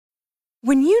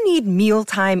When you need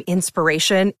mealtime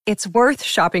inspiration, it's worth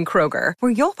shopping Kroger,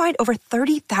 where you'll find over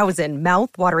 30,000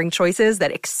 mouth-watering choices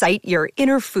that excite your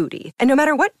inner foodie. And no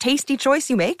matter what tasty choice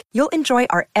you make, you'll enjoy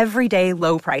our everyday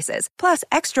low prices, plus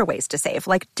extra ways to save,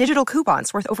 like digital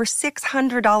coupons worth over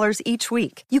 $600 each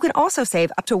week. You can also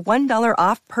save up to $1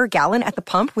 off per gallon at the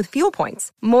pump with fuel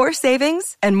points. More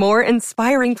savings and more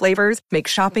inspiring flavors make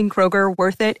shopping Kroger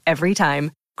worth it every time.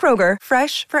 Kroger,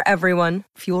 fresh for everyone.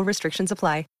 Fuel restrictions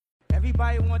apply.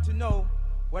 Everybody wants to know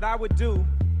what I would do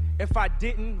if I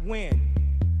didn't win.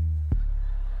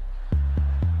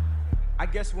 I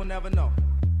guess we'll never know.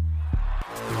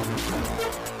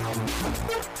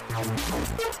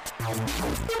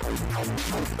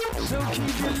 So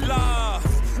keep it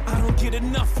love. I don't get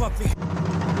enough of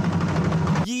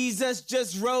it. Jesus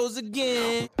just rose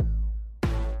again.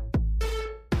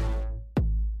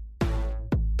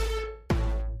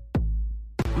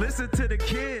 Listen to the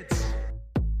kids.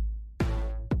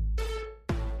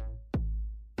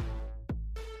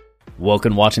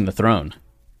 Welcome Watching the Throne,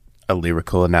 a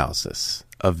lyrical analysis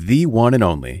of the one and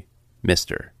only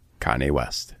Mr. Kanye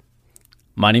West.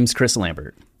 My name's Chris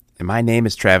Lambert. And my name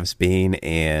is Travis Bean,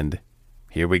 and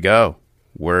here we go.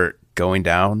 We're going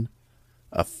down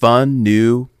a fun,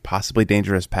 new, possibly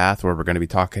dangerous path where we're going to be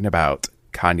talking about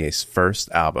Kanye's first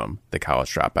album, The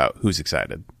College Dropout. Who's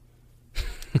excited?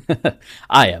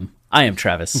 I am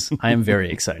Travis. I am very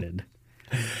excited.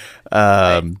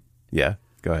 Yeah,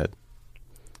 go ahead.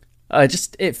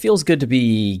 It feels good to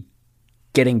be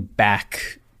getting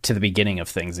back to the beginning of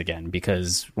things again,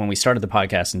 because when we started the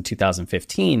podcast in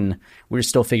 2015, we were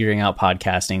still figuring out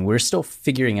podcasting. We were still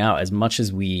figuring out, as much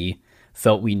as we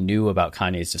felt we knew about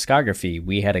Kanye's discography,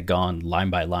 we had gone line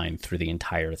by line through the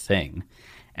entire thing.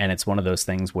 And it's one of those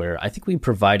things where I think we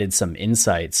provided some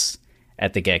insights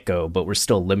at the get-go, but we're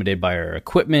still limited by our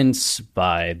equipment,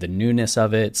 by the newness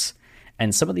of it.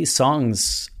 And some of these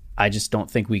songs, I just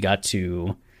don't think we got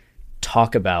to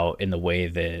talk about in the way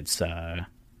that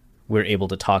we're able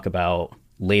to talk about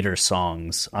later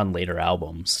songs on later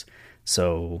albums.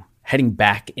 So heading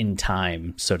back in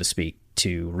time, so to speak,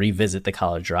 to revisit The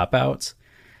College Dropout,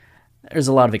 there's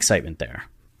a lot of excitement there.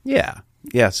 Yeah.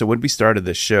 So when we started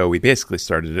this show, we basically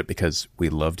started it because we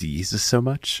loved Yeezus so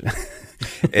much.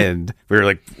 And we were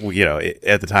like, you know,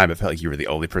 at the time, it felt like you were the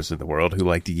only person in the world who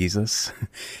liked Yeezus.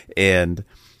 And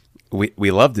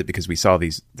we loved it because we saw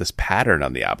this pattern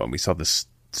on the album. We saw this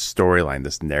storyline,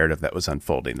 this narrative that was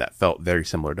unfolding that felt very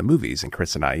similar to movies. And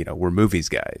Chris and I, you know, we're movies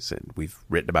guys, and we've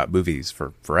written about movies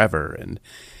for forever. And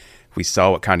we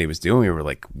saw what Kanye was doing. We were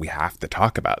like, we have to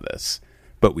talk about this,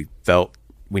 but we felt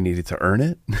we needed to earn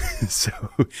it. So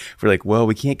we're like, well,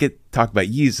 we can't talk about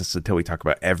Yeezus until we talk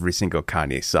about every single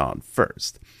Kanye song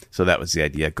first. So that was the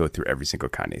idea, go through every single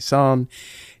Kanye song.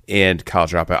 And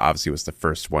College Dropout obviously was the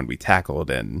first one we tackled.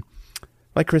 And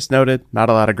like Chris noted, not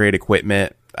a lot of great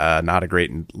equipment, not a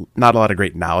lot of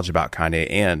great knowledge about Kanye,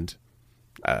 and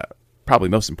probably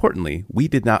most importantly, we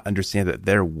did not understand that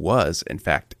there was, in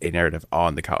fact, a narrative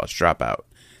on The College Dropout.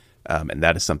 And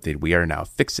that is something we are now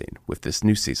fixing with this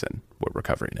new season where we're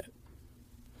covering it.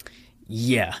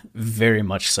 Yeah, very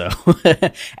much so.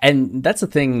 And that's the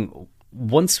thing.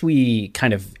 Once we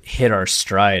kind of hit our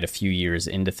stride a few years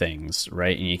into things,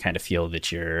 right, and you kind of feel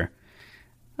that you're,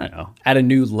 I don't know, at a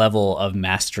new level of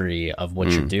mastery of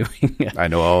what you're doing. I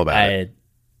know all about it.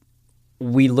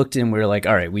 We looked and we were like,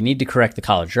 all right, we need to correct The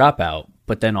College Dropout,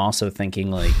 but then also thinking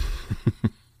like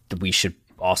we should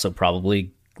also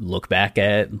probably look back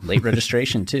at Late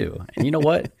Registration too. And you know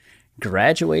what?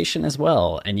 Graduation as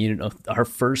well. And you know, our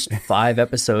first 5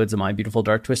 episodes of My Beautiful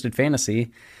Dark Twisted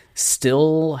Fantasy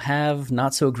still have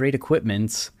not so great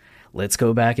equipment. Let's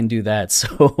go back and do that.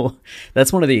 So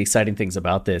that's one of the exciting things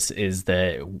about this, is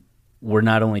that we're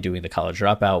not only doing The College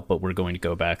Dropout, but we're going to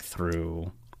go back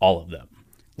through all of them.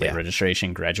 Late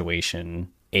Registration, Graduation,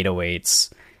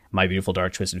 808s, My Beautiful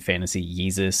Dark Twisted Fantasy,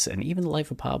 Yeezus, and even The Life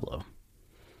of Pablo.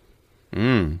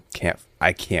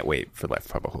 I can't wait for Life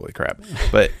of Pablo. Holy crap.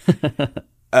 But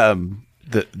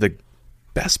the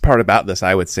best part about this,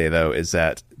 I would say, though, is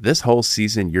that this whole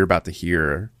season you're about to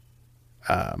hear,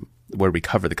 where we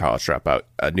cover The College Dropout,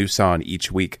 a new song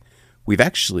each week, we've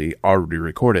actually already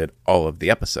recorded all of the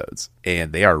episodes,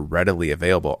 and they are readily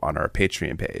available on our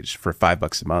Patreon page for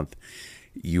 $5 a month.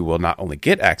 You will not only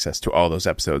get access to all those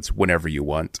episodes whenever you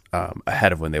want,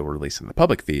 ahead of when they were released in the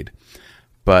public feed,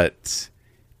 but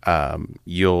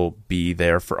you'll be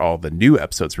there for all the new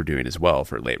episodes we're doing as well,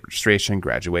 for Late Registration,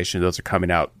 Graduation. Those are coming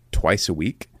out twice a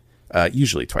week,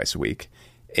 usually twice a week.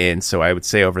 And so I would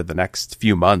say over the next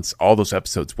few months, all those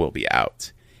episodes will be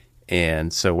out.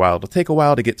 And so while it'll take a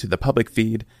while to get to the public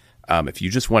feed, If you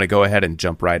just want to go ahead and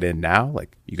jump right in now,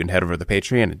 like you can head over to the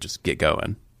Patreon and just get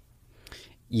going.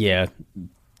 Yeah,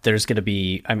 there's going to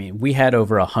be, I mean, we had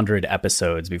over 100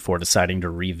 episodes before deciding to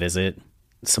revisit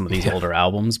some of these older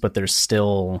albums, but there's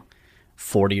still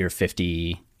 40 or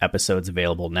 50 episodes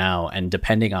available now. And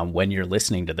depending on when you're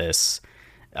listening to this,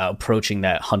 approaching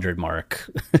that 100 mark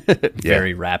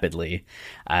very rapidly.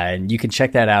 And you can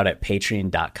check that out at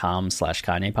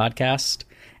patreon.com/Kanye podcast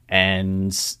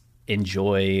and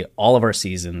enjoy all of our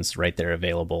seasons right there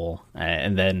available.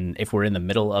 And then if we're in the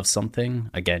middle of something,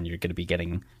 again, you're going to be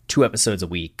getting 2 episodes a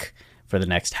week for the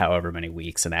next however many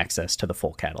weeks and access to the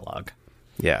full catalog.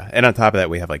 Yeah. And on top of that,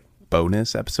 we have like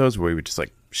bonus episodes where we would just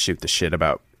like shoot the shit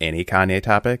about any Kanye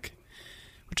topic,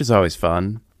 which is always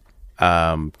fun.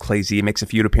 Clay Z makes a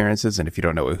few appearances, and if you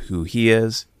don't know who he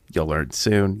is, you'll learn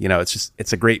soon. You know, it's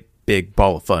a great big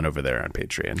ball of fun over there on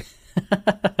Patreon.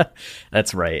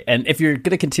 That's right. And if you're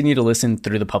going to continue to listen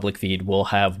through the public feed, we'll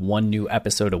have 1 new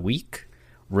episode a week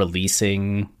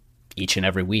releasing each and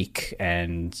every week,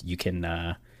 and you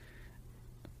can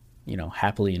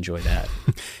happily enjoy that.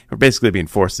 We're basically being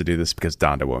forced to do this because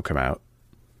Donda won't come out.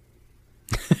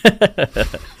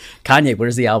 Kanye,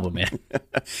 where's the album, man?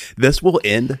 This will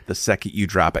end the second you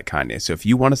drop it, Kanye. So if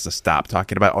you want us to stop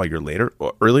talking about all your later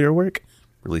or earlier work,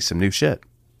 release some new shit.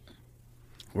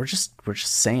 We're just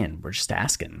saying, we're just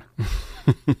asking.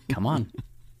 Come on.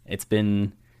 It's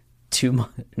been 2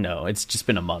 months. No, it's just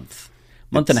been a month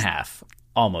and a half,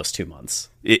 almost 2 months.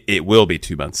 It will be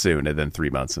 2 months soon, and then 3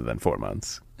 months, and then 4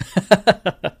 months.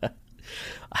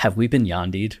 Have we been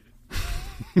yandied?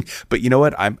 But you know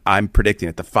what? I'm predicting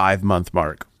at the 5-month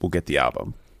mark, we'll get the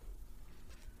album.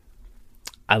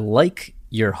 I like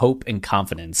your hope and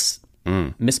confidence.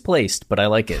 Misplaced, but I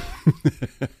like it.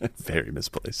 Very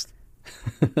misplaced.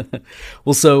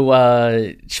 Well,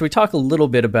 so should we talk a little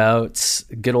bit about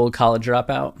good old College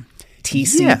Dropout?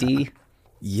 TCD?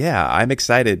 Yeah, I'm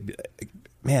excited.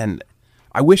 Man,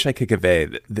 I wish I could convey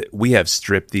that we have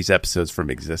stripped these episodes from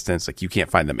existence. Like, you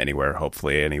can't find them anywhere,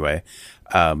 hopefully, anyway.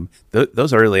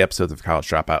 Those early episodes of College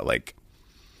Dropout, like,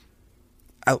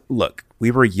 look, we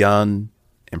were young,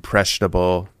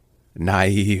 impressionable,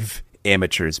 naive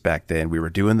amateurs back then. We were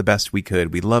doing the best we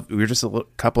could. We were just a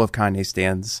couple of Kanye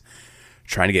stans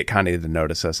trying to get Kanye to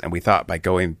notice us, and we thought by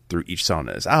going through each song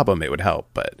on his album it would help,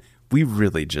 but we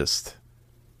really just,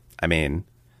 I mean,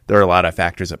 there are a lot of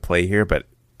factors at play here, but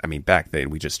I mean, back then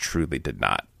we just truly did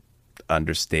not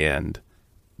understand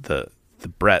the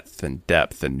breadth and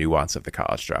depth and nuance of the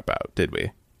College Dropout, did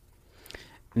we?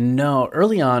 No,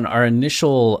 early on, our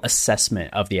initial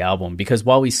assessment of the album, because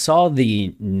while we saw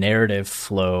the narrative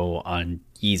flow on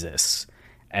Yeezus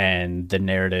and the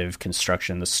narrative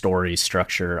construction, the story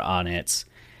structure on it,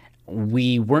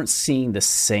 we weren't seeing the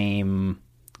same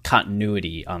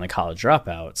continuity on the College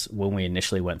Dropout when we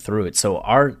initially went through it. So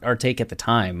our take at the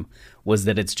time was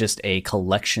that it's just a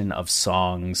collection of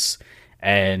songs,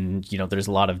 and there's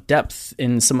a lot of depth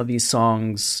in some of these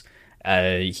songs.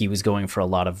 He was going for a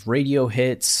lot of radio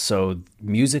hits, so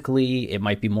musically it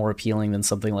might be more appealing than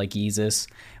something like Yeezus,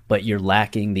 but you're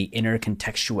lacking the inner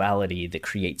contextuality that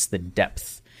creates the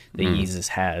depth that Yeezus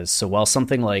has. So while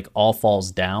something like All Falls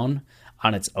Down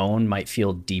on its own might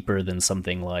feel deeper than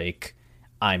something like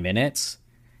I'm In It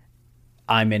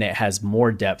has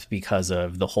more depth because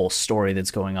of the whole story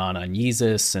that's going on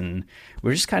Yeezus, and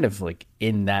we're just kind of like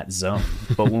in that zone.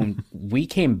 But when we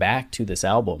came back to this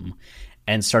album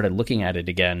and started looking at it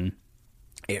again,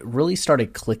 it really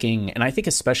started clicking. And I think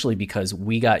especially because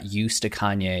we got used to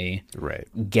Kanye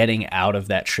getting out of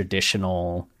that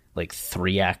traditional like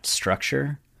 3-act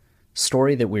structure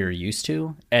story that we were used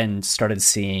to, and started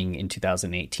seeing in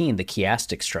 2018 the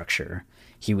chiastic structure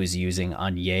he was using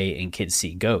on Ye and Kids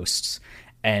See Ghosts.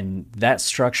 And that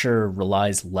structure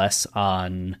relies less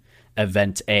on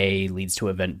event A leads to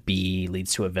event B,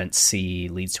 leads to event C,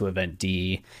 leads to event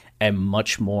D, and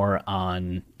much more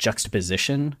on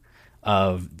juxtaposition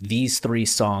of these 3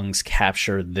 songs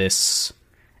capture this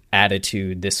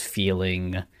attitude, this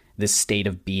feeling, this state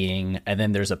of being, and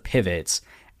then there's a pivot,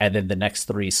 and then the next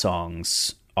 3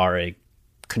 songs are a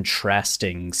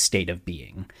contrasting state of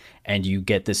being. And you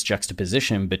get this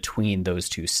juxtaposition between those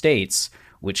 2 states,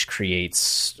 which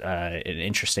creates an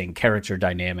interesting character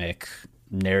dynamic,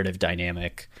 narrative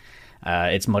dynamic.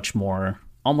 It's much more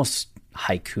almost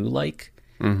haiku-like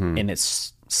in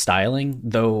its styling,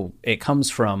 though it comes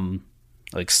from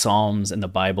like Psalms and the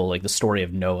Bible, like the story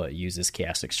of Noah uses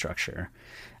chiastic structure.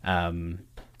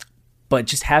 But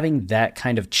just having that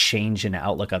kind of change in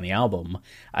outlook on the album,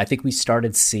 I think we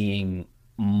started seeing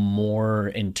more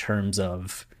in terms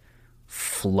of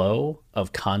flow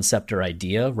of concept or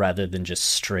idea rather than just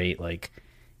straight like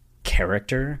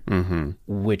character,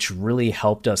 which really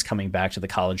helped us coming back to the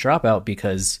College Dropout,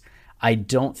 because I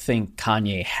don't think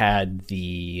Kanye had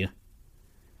the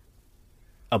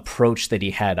approach that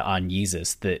he had on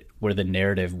Yeezus, that where the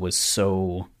narrative was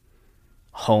so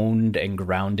honed and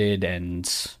grounded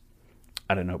and,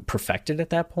 I don't know, perfected at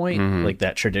that point, like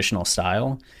that traditional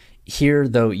style. Here,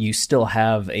 though, you still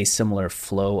have a similar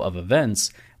flow of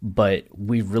events, but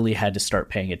we really had to start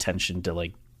paying attention to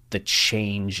like the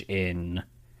change in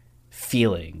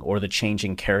feeling or the change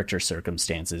in character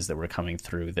circumstances that were coming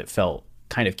through that felt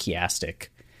kind of chiastic.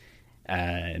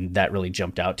 And that really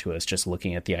jumped out to us, just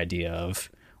looking at the idea of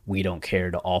we don't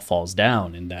care to all falls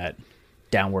down, and that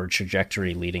downward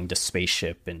trajectory leading to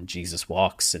spaceship and Jesus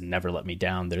walks and never let me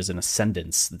down. There's an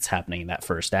ascendance that's happening in that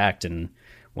first act. And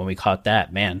when we caught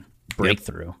that, man,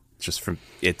 breakthrough. Yep. Just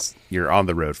you're on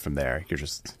the road from there.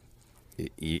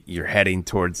 You're heading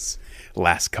towards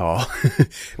Last Call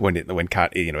when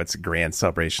it's a grand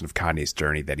celebration of Kanye's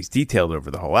journey that he's detailed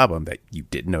over the whole album that you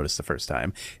didn't notice the first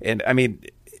time. And I mean,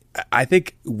 I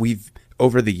think we've,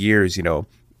 over the years,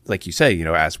 like you say,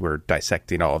 as we're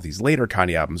dissecting all of these later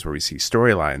Kanye albums where we see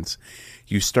storylines,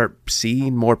 you start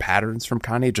seeing more patterns from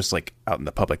Kanye just like out in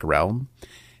the public realm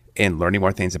and learning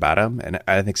more things about him. And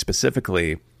I think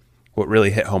specifically what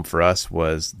really hit home for us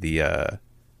was the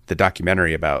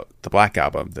documentary about the Black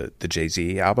Album, the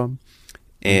Jay-Z album.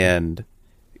 And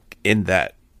in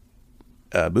that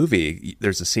movie,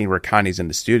 there's a scene where Kanye's in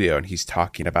the studio and he's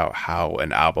talking about how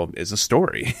an album is a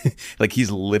story. Like he's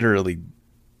literally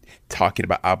talking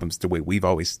about albums the way we've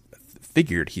always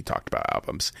figured he talked about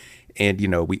albums. And,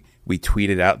 we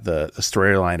tweeted out the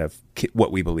storyline of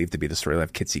what we believe to be the storyline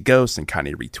of Kitsy Ghost, and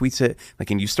Kanye retweets it.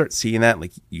 Like, and you start seeing that,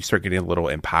 like you start getting a little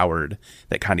empowered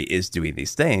that Kanye is doing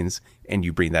these things, and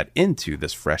you bring that into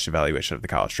this fresh evaluation of the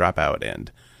College Dropout.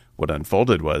 And what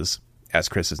unfolded was, as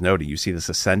Chris is noting, you see this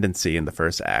ascendancy in the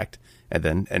first act, and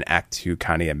then in Act 2,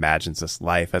 Kanye imagines this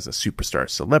life as a superstar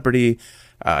celebrity,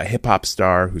 a hip-hop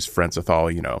star who's friends with all,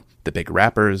 the big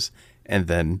rappers. And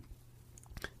then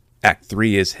Act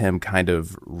 3 is him kind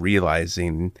of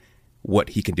realizing what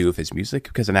he can do with his music,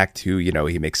 because in Act 2,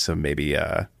 he makes some maybe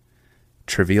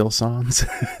trivial songs,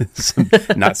 some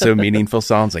not so meaningful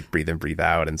songs like Breathe In, Breathe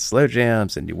Out and Slow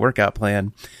Jams and New Workout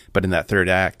Plan. But in that third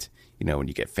act, when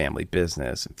you get Family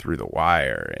Business and Through the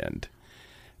Wire and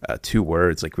 2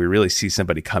 Words, like we really see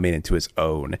somebody coming into his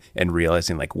own and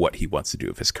realizing like what he wants to do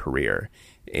with his career.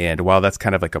 And while that's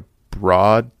kind of like a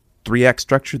broad 3-act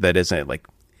structure that isn't like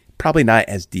probably not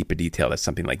as deep a detail as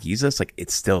something like Yeezus, like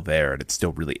it's still there and it's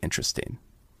still really interesting.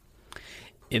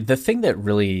 The thing that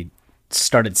really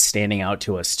started standing out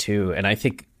to us too, and I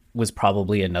think was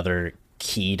probably another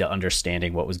key to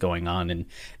understanding what was going on in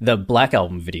the Black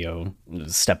Album video,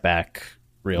 step back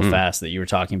real fast, that you were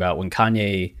talking about, when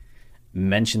Kanye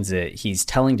mentions it, he's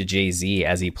telling to Jay-Z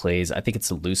as he plays, I think it's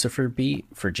a Lucifer beat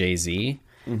for Jay-Z,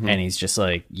 and he's just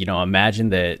like, imagine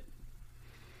that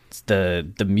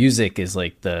the music is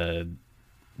like the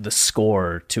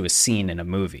score to a scene in a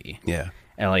movie. Yeah.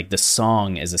 And like the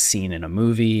song is a scene in a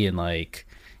movie, and like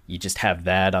you just have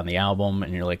that on the album,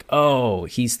 and you're like, oh,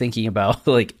 he's thinking about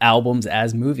like albums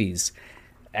as movies.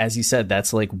 As you said,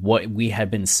 that's like what we had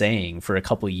been saying for a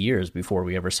couple of years before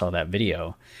we ever saw that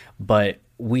video. But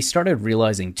we started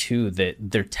realizing too that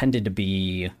there tended to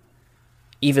be,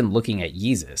 even looking at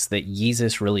Yeezus, that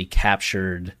Yeezus really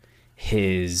captured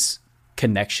his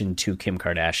connection to Kim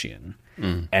Kardashian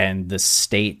and the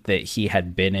state that he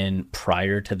had been in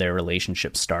prior to their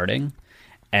relationship starting,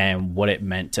 and what it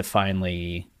meant to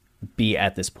finally be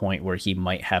at this point where he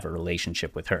might have a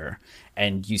relationship with her.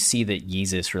 And you see that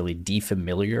Yeezus really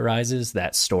defamiliarizes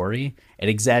that story. It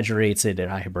exaggerates it, it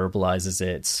hyperbolizes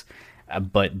it,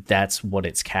 but that's what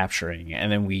it's capturing.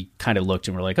 And then we kind of looked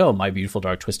and we're like, oh, My Beautiful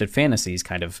Dark Twisted Fantasy is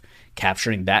kind of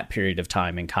capturing that period of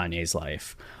time in Kanye's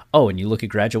life. Oh, and you look at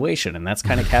Graduation, and that's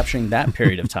kind of capturing that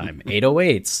period of time.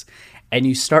 808s. And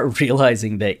you start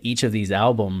realizing that each of these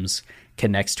albums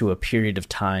connects to a period of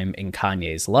time in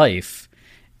Kanye's life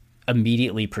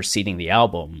immediately preceding the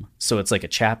album. So it's like a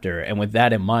chapter. And with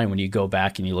that in mind, when you go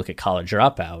back and you look at College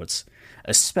Dropouts,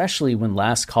 especially when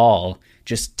Last Call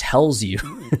just tells you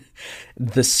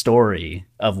the story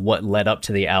of what led up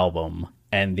to the album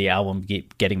and the album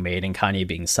getting made and Kanye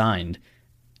being signed,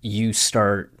 you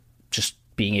start just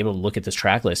being able to look at this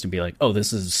track list and be like, oh,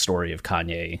 this is a story of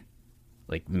Kanye,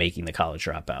 like making the College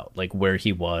Dropout, like where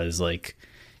he was, like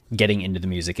getting into the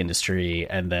music industry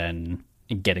and then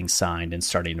getting signed and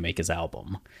starting to make his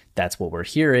album. That's what we're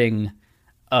hearing.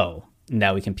 Oh,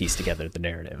 now we can piece together the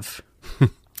narrative.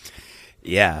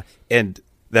 Yeah. And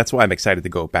that's why I'm excited to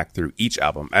go back through each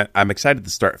album. I'm excited to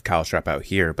start College Dropout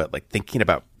here, but like thinking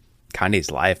about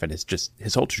Kanye's life and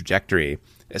his whole trajectory,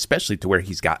 especially to where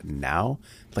he's gotten now.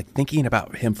 Like thinking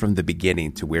about him from the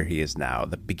beginning to where he is now,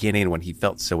 the beginning when he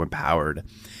felt so empowered,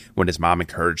 when his mom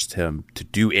encouraged him to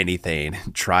do anything,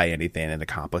 try anything, and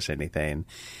accomplish anything,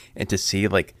 and to see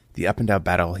like the up and down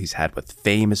battle he's had with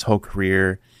fame his whole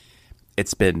career.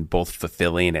 It's been both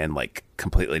fulfilling and like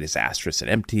completely disastrous and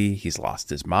empty. He's lost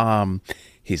his mom.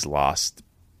 He's lost.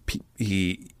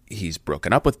 He's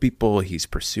broken up with people. He's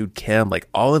pursued Kim. Like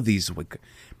all of these like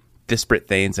disparate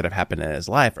things that have happened in his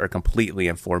life are completely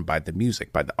informed by the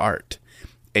music, by the art.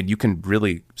 And you can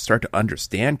really start to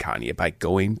understand Kanye by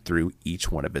going through each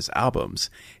one of his albums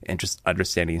and just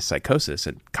understanding his psychosis.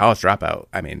 And College Dropout,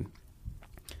 I mean,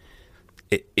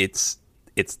 it's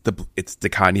the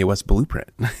Kanye West blueprint.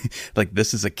 Like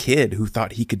this is a kid who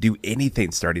thought he could do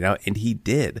anything starting out, and he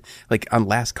did. Like on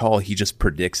Last Call, he just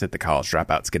predicts that the College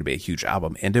Dropout is going to be a huge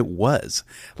album, and it was.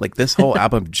 Like this whole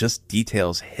album just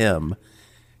details him,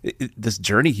 this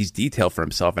journey he's detailed for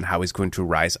himself and how he's going to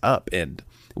rise up. And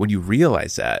when you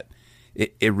realize that,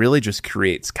 it really just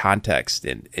creates context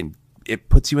and it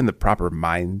puts you in the proper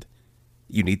mind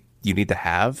you need to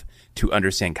have to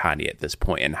understand Kanye at this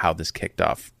point and how this kicked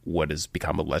off what has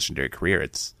become a legendary career.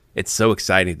 It's so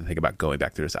exciting to think about going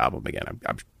back through this album again.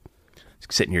 I'm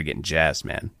sitting here getting jazzed,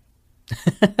 man.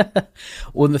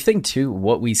 Well, the thing too,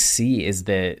 what we see is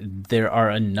that there are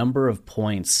a number of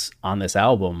points on this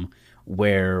album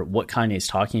where what Kanye is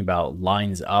talking about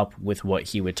lines up with what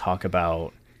he would talk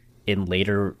about in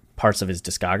later parts of his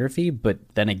discography, but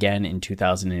then again in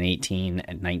 2018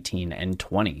 and 19 and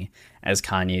 20, as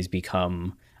Kanye's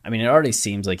become, I mean, it already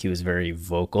seems like he was very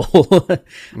vocal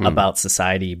about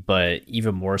society, but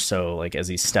even more so, like as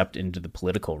he stepped into the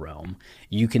political realm,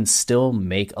 you can still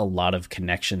make a lot of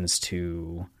connections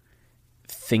to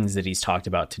things that he's talked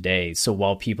about today. So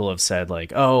while people have said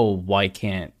like, oh, why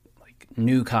can't like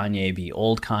new Kanye be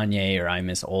old Kanye, or I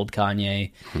miss old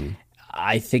Kanye?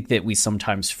 I think that we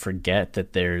sometimes forget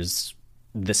that there's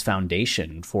this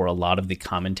foundation for a lot of the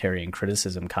commentary and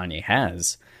criticism Kanye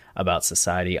has about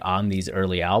society on these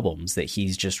early albums that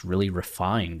he's just really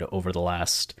refined over the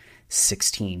last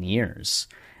 16 years.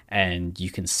 And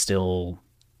you can still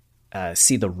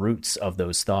see the roots of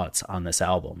those thoughts on this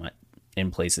album in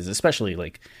places, especially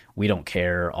like We Don't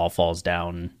Care, All Falls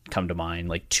Down come to mind.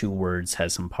 Like Two Words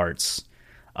has some parts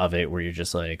of it where you're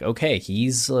just like, okay,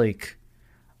 he's like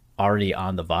already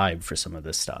on the vibe for some of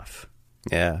this stuff.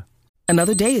 Yeah.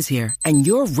 Another day is here, and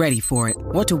you're ready for it.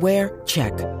 What to wear?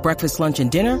 Check. Breakfast, lunch,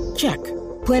 and dinner? Check.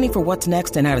 Planning for what's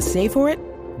next and how to save for it?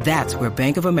 That's where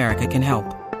Bank of America can help.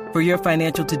 For your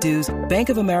financial to-dos, Bank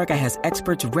of America has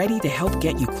experts ready to help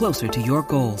get you closer to your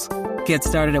goals. Get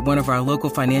started at one of our local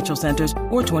financial centers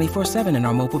or 24/7 in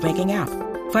our mobile banking app.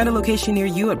 Find a location near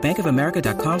you at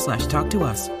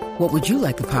bankofamerica.com/talktous. What would you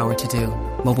like the power to do?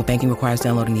 Mobile banking requires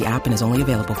downloading the app and is only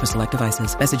available for select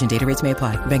devices. Message and data rates may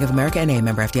apply. Bank of America N.A.,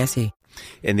 member FDIC.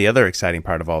 And the other exciting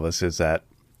part of all this is that,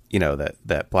 you know,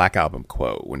 that Black Album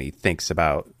quote, when he thinks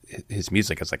about his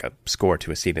music as like a score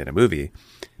to a scene in a movie,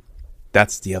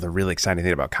 that's the other really exciting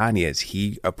thing about Kanye is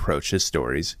he approaches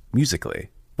stories musically,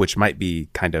 which might be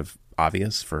kind of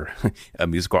obvious for a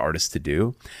musical artist to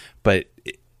do. But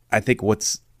I think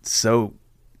what's so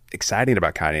exciting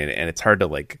about Kanye, and it's hard to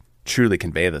like truly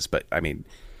convey this, but I mean,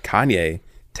 Kanye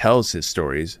tells his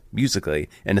stories musically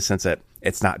in the sense that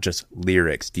it's not just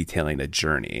lyrics detailing a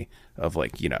journey of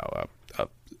like, you know,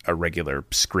 a regular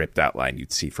script outline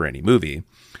you'd see for any movie.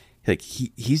 Like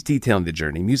he's detailing the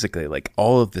journey musically, like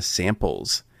all of the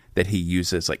samples that he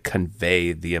uses like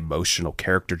convey the emotional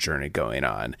character journey going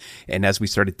on. And as we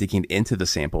started digging into the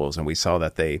samples and we saw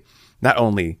that they not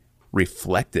only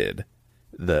reflected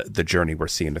the journey we're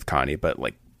seeing with Kanye, but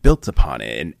like built upon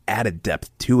it and added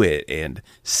depth to it and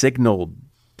signaled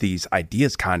these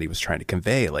ideas Kanye was trying to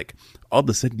convey. Like all of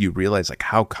a sudden you realize like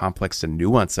how complex and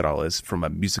nuanced it all is from a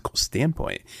musical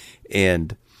standpoint.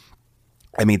 And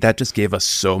I mean, that just gave us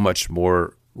so much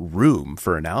more room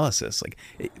for analysis. Like,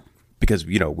 because,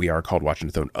 you know, we are called Watching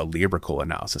the Throne a lyrical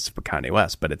analysis for Kanye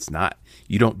West, but it's not,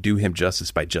 you don't do him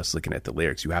justice by just looking at the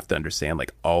lyrics. You have to understand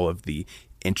like all of the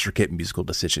intricate musical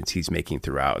decisions he's making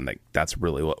throughout. And like, that's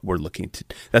really what we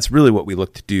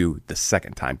look to do the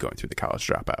second time going through the College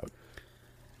Dropout.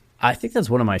 I think that's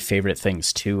one of my favorite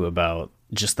things too about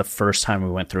just the first time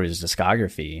we went through his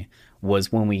discography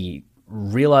was when we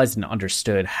realized and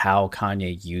understood how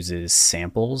Kanye uses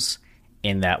samples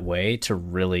in that way to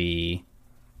really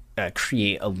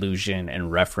create illusion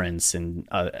and reference and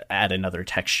add another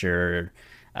texture,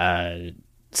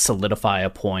 solidify a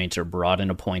point or broaden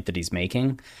a point that he's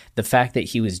making. The fact that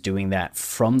he was doing that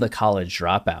from the college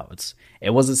dropouts, it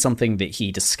wasn't something that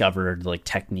he discovered like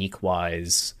technique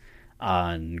wise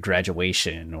on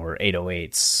Graduation or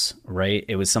 808s, right?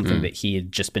 It was something that he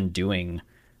had just been doing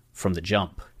from the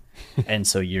jump. And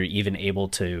so you're even able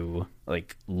to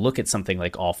like look at something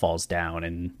like All Falls Down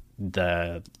and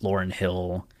the Lauryn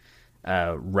Hill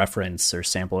reference or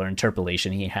sample or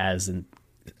interpolation he has, and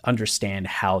understand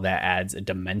how that adds a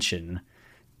dimension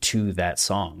to that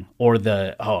song. Or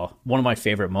one of my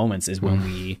favorite moments is when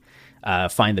we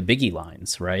find the Biggie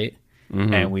lines, right?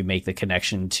 And we make the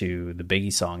connection to the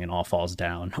Biggie song and All Falls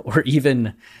Down. Or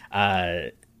even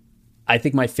I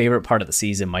think my favorite part of the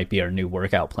season might be our new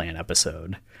workout plan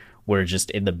episode, where just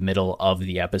in the middle of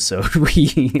the episode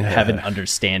we have an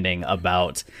understanding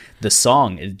about the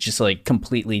song. It just like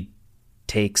completely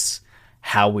takes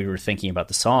how we were thinking about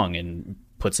the song and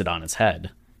puts it on its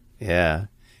head. Yeah,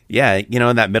 you know,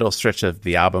 in that middle stretch of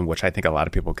the album, which I think a lot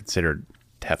of people consider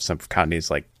to have some of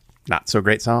Kanye's like not so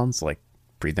great songs, like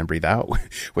Breathe In, Breathe Out,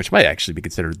 which might actually be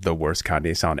considered the worst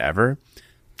Kanye song ever.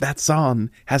 That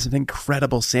song has an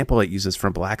incredible sample it uses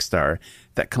from Black Star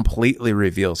that completely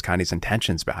reveals Kanye's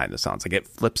intentions behind the songs. Like, it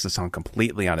flips the song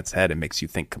completely on its head and makes you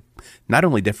think not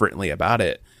only differently about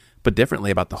it, but differently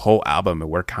about the whole album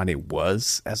and where Kanye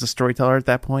was as a storyteller at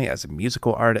that point, as a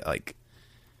musical artist. Like,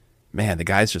 man, the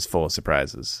guy's just full of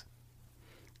surprises.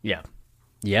 Yeah.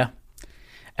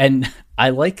 And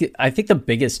I think the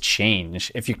biggest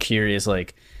change, if you're curious,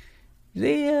 like, do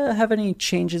they have any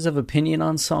changes of opinion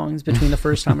on songs between the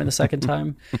first time and the second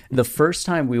time? The first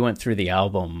time we went through the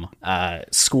album,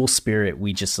 School Spirit,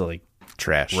 we just like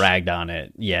ragged on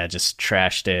it. Yeah, just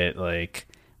trashed it, like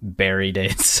buried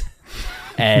it.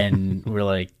 And we're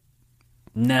like,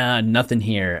 nah, nothing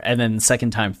here. And then the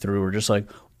second time through, we're just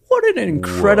like, what an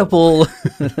incredible...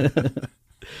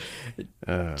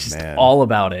 just man. All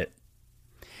about it.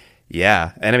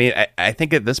 Yeah. And I mean, I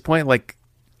think at this point, like,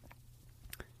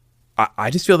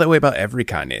 I just feel that way about every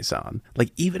Kanye song.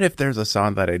 Like, even if there's a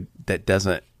song that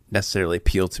doesn't necessarily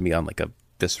appeal to me on like a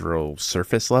visceral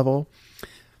surface level,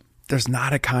 there's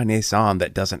not a Kanye song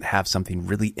that doesn't have something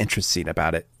really interesting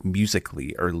about it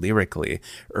musically or lyrically,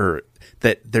 or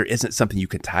that there isn't something you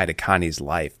can tie to Kanye's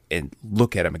life and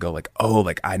look at him and go like, oh,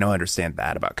 like I know, I understand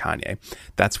that about Kanye.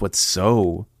 That's what's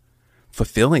so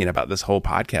fulfilling about this whole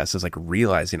podcast, is like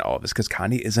realizing all of this, because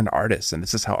Kanye is an artist, and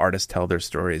this is how artists tell their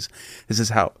stories. This is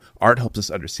how art helps us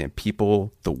understand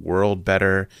people, the world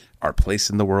better, our place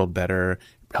in the world better,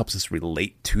 helps us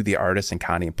relate to the artist and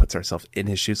Kanye and puts ourselves in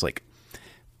his shoes. Like,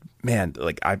 man,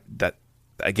 like I'm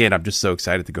just so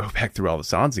excited to go back through all the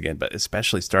songs again, but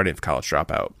especially starting with College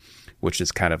Dropout, which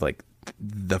is kind of like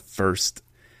the first,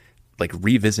 like,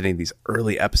 revisiting these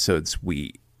early episodes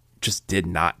we just did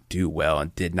not do well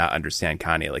and did not understand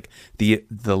Kanye. Like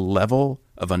the level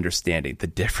of understanding, the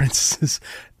differences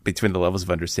between the levels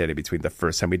of understanding between the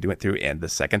first time we went through and the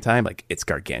second time, like, it's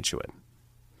gargantuan.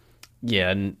 Yeah,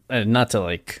 and not to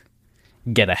like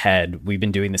get ahead, we've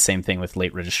been doing the same thing with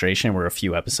Late Registration. We're a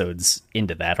few episodes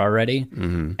into that already.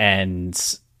 Mm-hmm.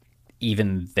 And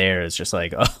even there is just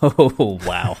like, oh,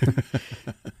 wow.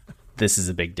 This is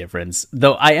a big difference.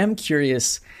 Though I am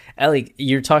curious, like,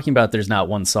 you're talking about there's not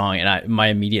one song, and my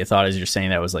immediate thought as you're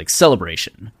saying that was like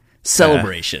celebration.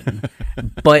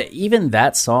 But even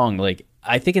that song, like,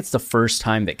 I think it's the first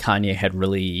time that Kanye had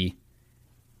really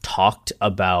talked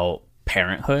about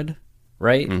parenthood,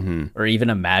 right? Mm-hmm. Or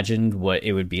even imagined what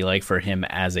it would be like for him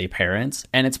as a parent.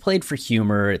 And it's played for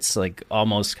humor. It's like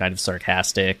almost kind of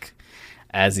sarcastic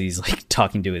as he's like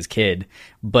talking to his kid,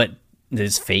 but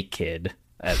his fake kid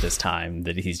at this time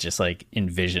that he's just like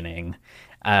envisioning.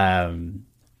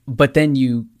 But then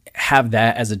you have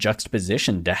that as a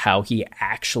juxtaposition to how he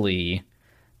actually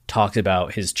talks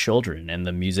about his children and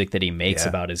the music that he makes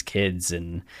about his kids,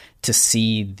 and to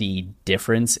see the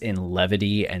difference in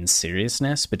levity and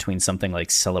seriousness between something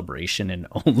like Celebration and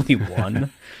Only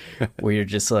One, where you're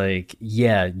just like,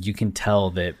 yeah, you can tell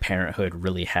that parenthood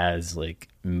really has like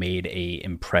made a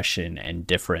impression and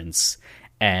difference,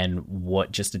 and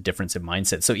what just a difference in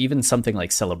mindset. So even something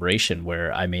like Celebration,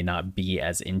 where I may not be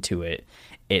as into it,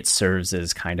 it serves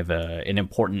as kind of an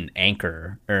important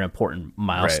anchor or an important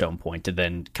milestone point to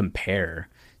then compare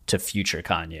to future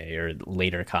Kanye or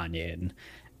later Kanye, and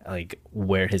like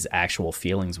where his actual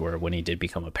feelings were when he did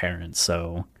become a parent.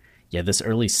 So yeah, these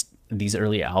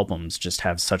early albums just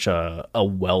have such a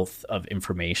wealth of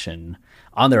information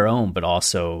on their own, but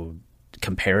also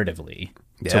comparatively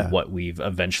to what we've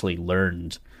eventually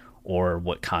learned, or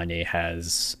what Kanye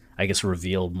has, I guess,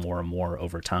 revealed more and more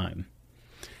over time.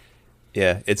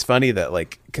 Yeah, it's funny that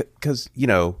like, because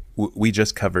we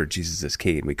just covered Jesus is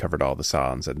King. We covered all the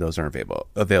songs, and those are available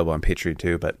on Patreon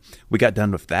too. But we got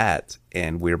done with that,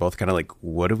 and we were both kind of like,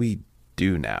 what do we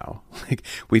do now? Like,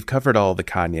 we've covered all the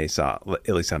Kanye song,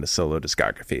 at least on the solo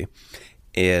discography,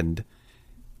 and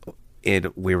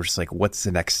we were just like, what's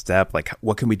the next step? Like,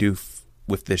 what can we do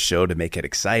with this show to make it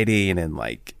exciting and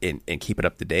like and keep it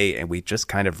up to date? And we just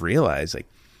kind of realized, like,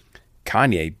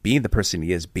 Kanye, being the person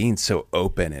he is, being so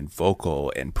open and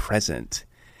vocal and present,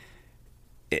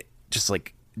 it just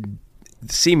like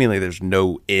seemingly there's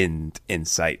no end in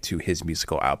sight to his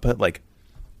musical output. Like,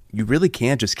 you really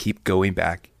can just keep going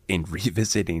back and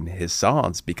revisiting his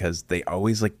songs because they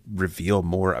always like reveal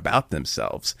more about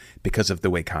themselves because of the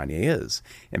way Kanye is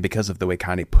and because of the way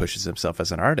Kanye pushes himself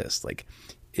as an artist. Like,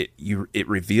 it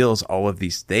reveals all of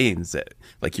these things that,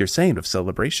 like you're saying, of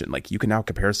Celebration. Like, you can now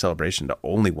compare Celebration to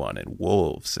Only One and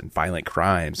Wolves and Violent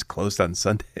Crimes, Closed on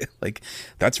Sunday. Like,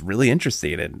 that's really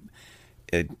interesting,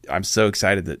 and I'm so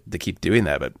excited to keep doing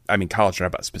that. But I mean, College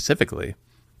Dropout specifically,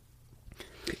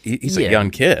 he's a young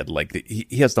kid. Like,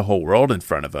 he has the whole world in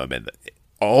front of him and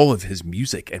all of his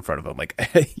music in front of him. Like,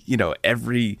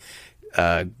 every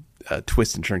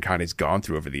twist and turn Kanye's gone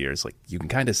through over the years, like, you can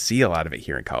kind of see a lot of it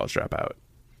here in College Dropout.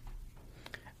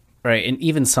 Right, and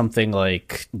even something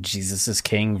like Jesus is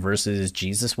King versus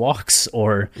Jesus Walks,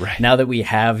 or now that we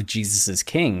have Jesus is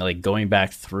King, like going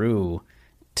back through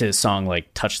to a song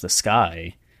like Touch the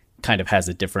Sky kind of has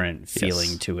a different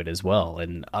feeling to it as well.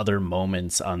 And other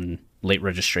moments on Late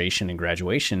Registration and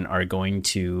Graduation are going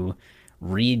to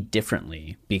read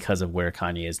differently because of where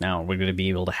Kanye is now. We're going to be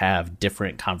able to have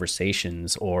different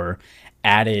conversations or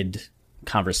added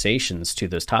conversations to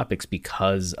those topics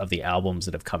because of the albums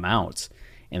that have come out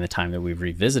in the time that we've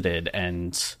revisited.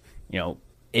 And,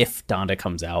 if Donda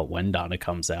comes out, when Donda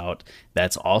comes out,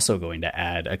 that's also going to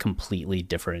add a completely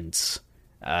different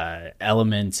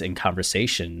element and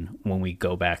conversation when we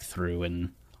go back through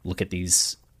and look at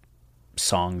these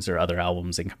songs or other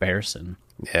albums in comparison.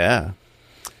 Yeah.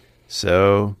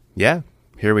 So, yeah,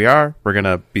 here we are. We're going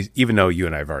to be, even though you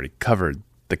and I have already covered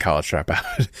the College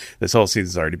Dropout, this whole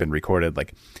season's already been recorded,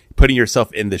 like putting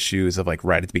yourself in the shoes of like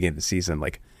right at the beginning of the season,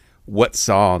 like, what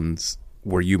songs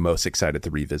were you most excited to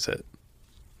revisit?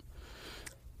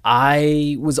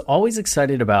 I was always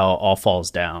excited about All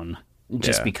Falls Down,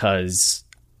 just because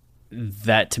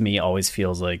that to me always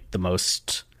feels like the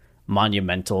most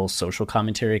monumental social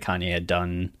commentary Kanye had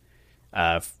done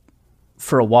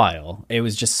for a while. It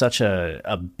was just such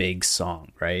a big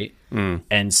song, right?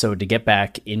 And so to get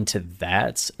back into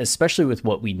that, especially with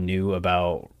what we knew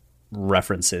about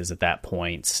references at that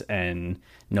point and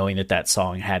knowing that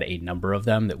song had a number of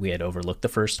them that we had overlooked the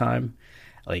first time,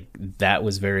 like, that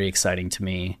was very exciting to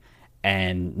me.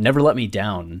 And Never Let Me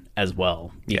Down as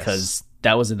well, because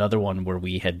that was another one where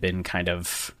we had been kind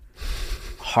of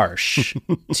harsh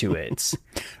to it.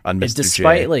 On Mr.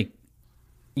 Despite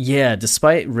J.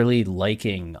 despite really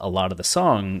liking a lot of the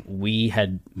song, we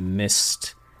had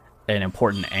missed an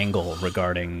important angle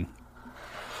regarding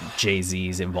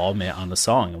Jay-Z's involvement on the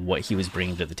song and what he was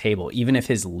bringing to the table. Even if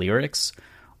his lyrics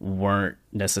weren't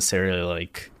necessarily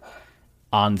like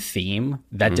on theme,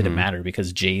 that didn't matter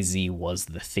because Jay-Z was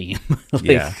the theme.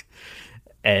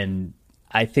 And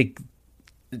I think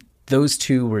those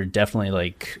two were definitely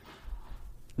like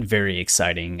very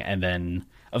exciting. And then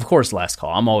of course Last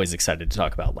Call. I'm always excited to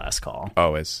talk about Last Call.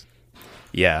 Always.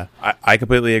 Yeah, I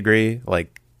completely agree.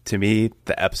 Like, to me,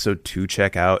 the episode 2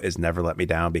 checkout is Never Let Me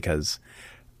Down because,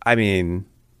 I mean,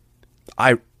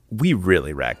 we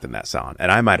really ragged on that song,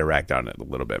 and I might have ragged on it a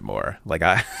little bit more. Like,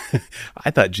 I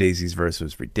thought Jay-Z's verse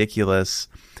was ridiculous,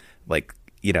 like,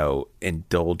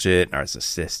 indulgent,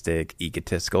 narcissistic,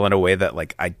 egotistical in a way that,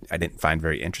 like, I didn't find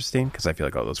very interesting because I feel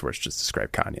like all those words just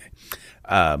describe Kanye.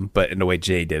 But in the way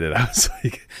Jay did it, I was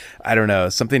like, I don't know,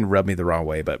 something rubbed me the wrong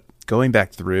way. But going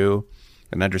back through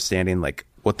and understanding, like,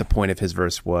 what the point of his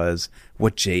verse was,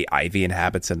 what Jay Ivy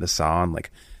inhabits in the song,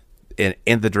 like,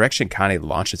 and the direction Kanye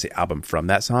launches the album from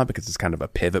that song, because it's kind of a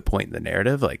pivot point in the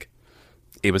narrative, like,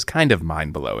 it was kind of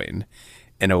mind-blowing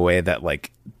in a way that,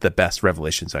 like, the best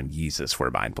revelations on Yeezus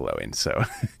were mind-blowing. So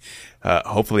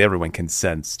hopefully everyone can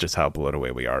sense just how blown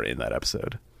away we are in that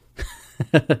episode.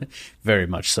 Very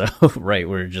much so. Right,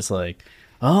 we're just like,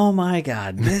 oh my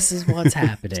God, this is what's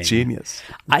happening. It's genius.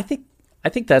 I think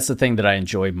that's the thing that I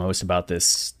enjoyed most about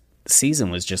this season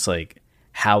was just like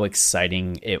how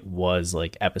exciting it was,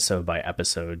 like episode by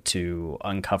episode, to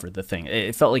uncover the thing.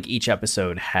 It felt like each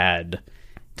episode had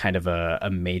kind of a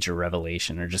major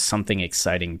revelation or just something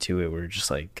exciting to it. We're just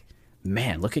like,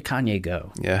 man, look at Kanye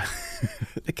go. Yeah.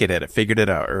 The kid had figured it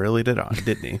out early on,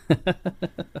 didn't he?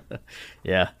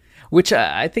 Yeah. which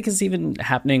I think is even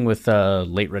happening with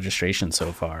late registration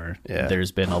so far. Yeah.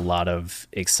 There's been a lot of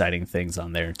exciting things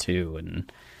on there too,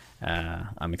 and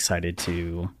I'm excited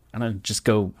to just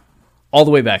go all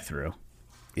the way back through.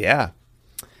 Yeah.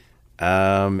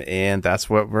 And that's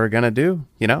what we're going to do.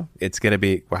 You know, it's going to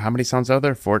be, well, how many songs are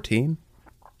there? 14?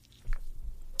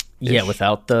 Yeah,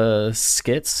 without the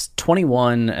skits,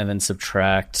 21, and then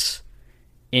subtract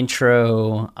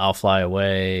intro, I'll Fly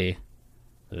Away,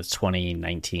 it's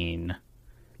 2019.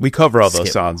 We cover all those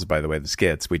skit. songs, by the way, the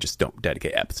skits. We just don't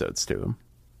dedicate episodes to them.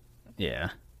 Yeah.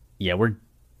 Yeah, we're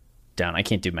down. I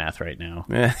can't do math right now.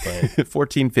 But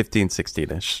 14, 15,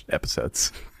 16-ish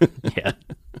episodes. Yeah.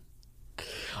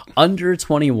 Under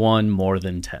 21, more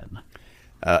than 10.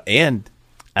 And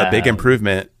a big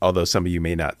improvement, although some of you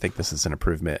may not think this is an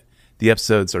improvement, the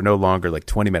episodes are no longer like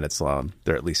 20 minutes long.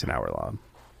 They're at least an hour long.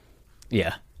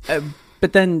 Yeah.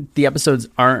 But then the episodes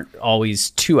aren't always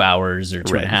 2 hours or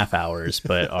 2.5 hours,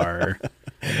 but are,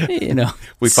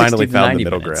 we finally 60 to found the 90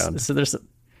 middle minutes. ground. So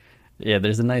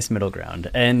there's a nice middle ground.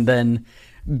 And then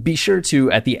be sure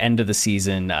to, at the end of the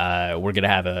season, we're going to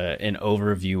have an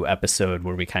overview episode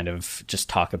where we kind of just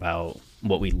talk about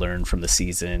what we learned from the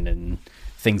season and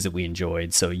things that we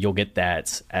enjoyed. So you'll get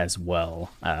that as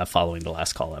well following the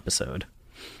last call episode.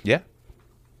 Yeah.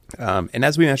 And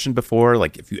as we mentioned before,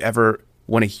 like if you ever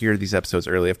want to hear these episodes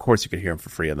early, of course you can hear them for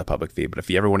free on the public feed. But if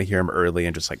you ever want to hear them early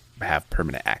and just like have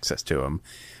permanent access to them,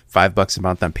 $5 a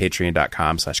month on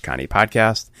patreon.com/Kanye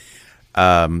podcast.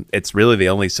 It's really the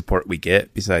only support we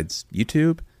get besides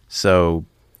YouTube. So,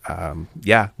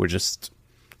 we're just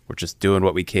doing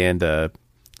what we can to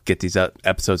get these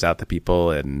episodes out to people.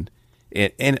 And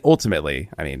ultimately,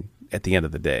 I mean, at the end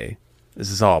of the day, this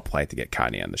is all applied to get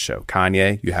Kanye on the show.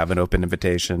 Kanye, you have an open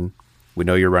invitation. We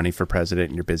know you're running for president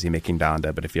and you're busy making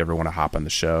Donda, but if you ever want to hop on the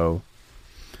show,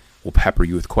 we'll pepper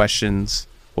you with questions.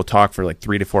 We'll talk for like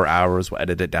 3 to 4 hours. We'll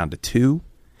edit it down to 2,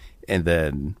 and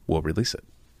then we'll release it.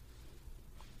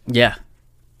 Yeah.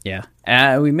 Yeah.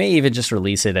 We may even just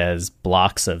release it as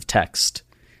blocks of text.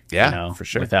 Yeah, for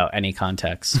sure. Without any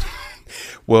context.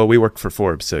 Well, we work for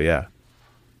Forbes, so yeah.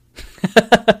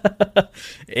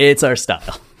 It's our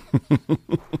style.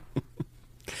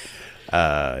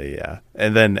 Yeah.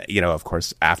 And then, of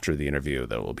course, after the interview,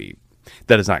 that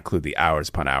does not include the hours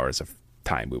upon hours of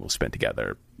time we will spend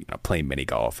together, playing mini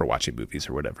golf or watching movies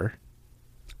or whatever.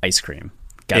 Ice cream.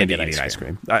 Gotta get eating ice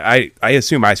cream. I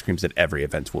assume ice cream's at every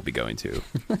event we'll be going to.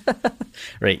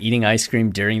 Right. Eating ice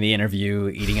cream during the interview,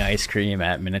 eating ice cream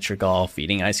at miniature golf,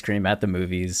 eating ice cream at the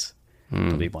movies.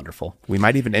 It'll be wonderful. We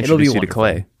might even introduce you to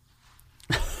Clay.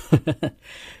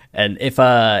 And if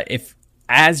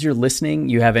as you're listening,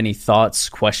 you have any thoughts,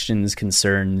 questions,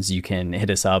 concerns, you can hit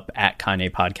us up at Kanye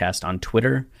Podcast on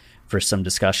Twitter for some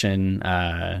discussion,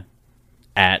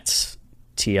 at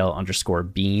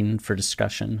TL_bean for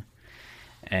discussion.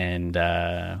 And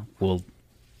we'll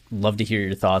love to hear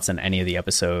your thoughts on any of the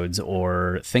episodes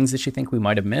or things that you think we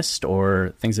might have missed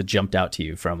or things that jumped out to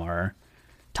you from our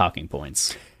talking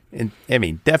points. And I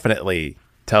mean, definitely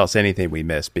tell us anything we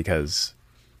missed, because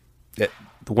the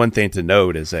one thing to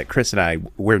note is that Chris and I,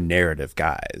 we're narrative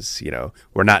guys.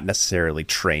 We're not necessarily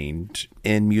trained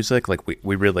in music. Like we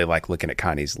really like looking at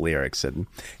Kanye's lyrics and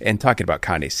talking about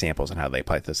Kanye's samples and how they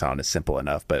apply to the sound is simple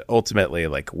enough. But ultimately,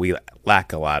 like, we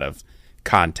lack a lot of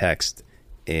context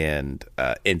and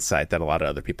insight that a lot of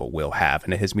other people will have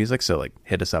into his music. So like,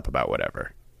 hit us up about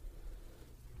whatever.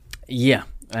 Yeah.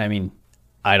 I mean,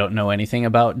 I don't know anything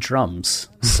about drums,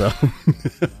 so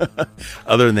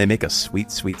other than they make a sweet,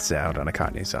 sweet sound on a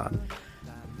Kanye song.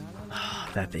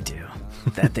 That they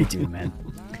do, man.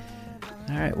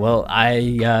 All right. Well,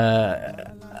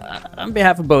 on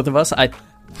behalf of both of us,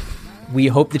 we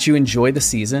hope that you enjoy the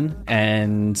season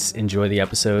and enjoy the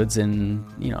episodes. And,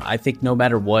 I think no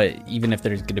matter what, even if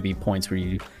there's going to be points where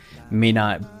you may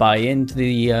not buy into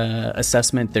the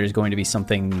assessment, there's going to be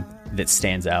something that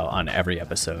stands out on every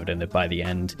episode. And that by the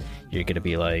end, you're going to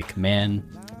be like, man,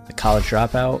 the College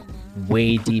Dropout,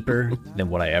 way deeper than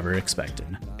what I ever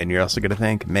expected. And you're also going to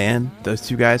think, man, those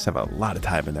two guys have a lot of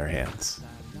time in their hands.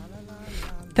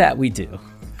 That we do.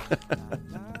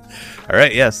 All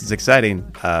right. Yes, it's exciting.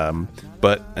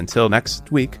 But until next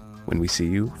week, when we see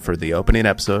you for the opening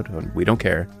episode on We Don't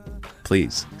Care,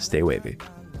 please stay wavy.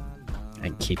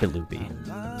 And keep it loopy.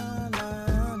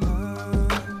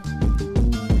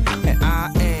 And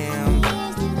I am.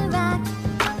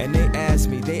 And they ask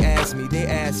me,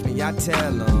 I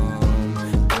tell them.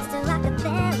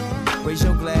 Raise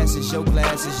your glasses to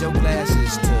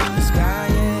the sky.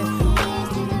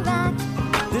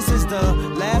 This is the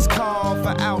last call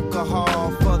for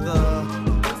alcohol for the.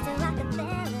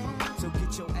 So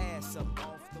get your ass up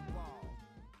off the wall.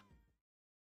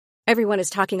 Everyone is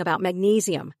talking about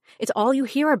magnesium. It's all you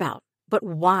hear about. But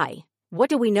why? What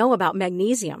do we know about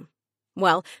magnesium?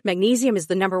 Well, magnesium is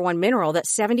the number one mineral that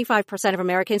 75% of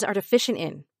Americans are deficient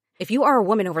in. If you are a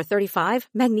woman over 35,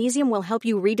 magnesium will help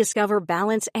you rediscover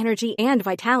balance, energy, and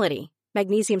vitality.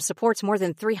 Magnesium supports more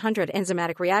than 300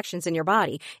 enzymatic reactions in your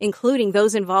body, including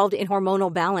those involved in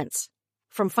hormonal balance.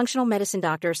 From functional medicine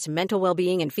doctors to mental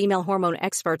well-being and female hormone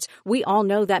experts, we all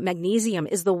know that magnesium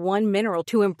is the one mineral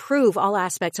to improve all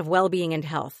aspects of well-being and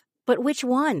health. But which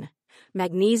one?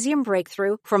 Magnesium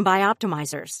Breakthrough from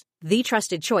Bioptimizers, the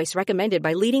trusted choice recommended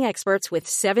by leading experts with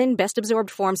 7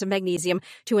 best-absorbed forms of magnesium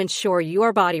to ensure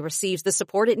your body receives the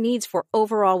support it needs for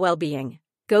overall well-being.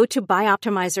 Go to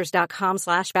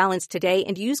bioptimizers.com/balance today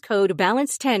and use code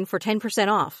BALANCE10 for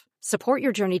 10% off. Support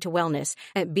your journey to wellness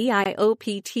at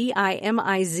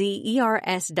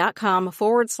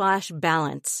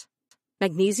bioptimizers.com/balance.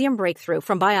 Magnesium Breakthrough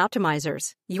from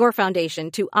Bioptimizers, your foundation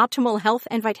to optimal health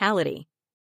and vitality.